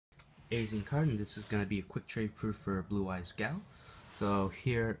BlueEyesGal card, and this is going to be a quick trade proof for BlueEyesGal. So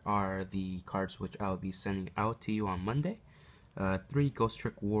here are the cards which I'll be sending out to you on Monday. 3 Ghost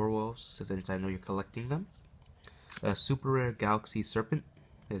Trick Werewolves, since I know you're collecting them. A Super Rare Galaxy Serpent,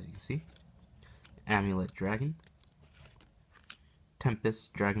 as you can see. Amulet Dragon.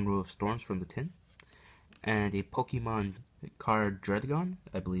 Tempest Dragon Rule of Storms from the tin. And a Pokemon card Dreadgon.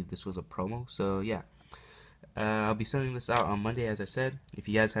 I believe this was a promo, so yeah. I'll be sending this out on Monday, as I said. If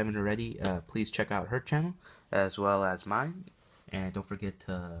you guys haven't already, please check out her channel as well as mine. And don't forget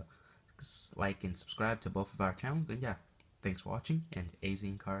to like and subscribe to both of our channels. And yeah, thanks for watching, and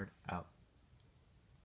BlueEyesGal card out.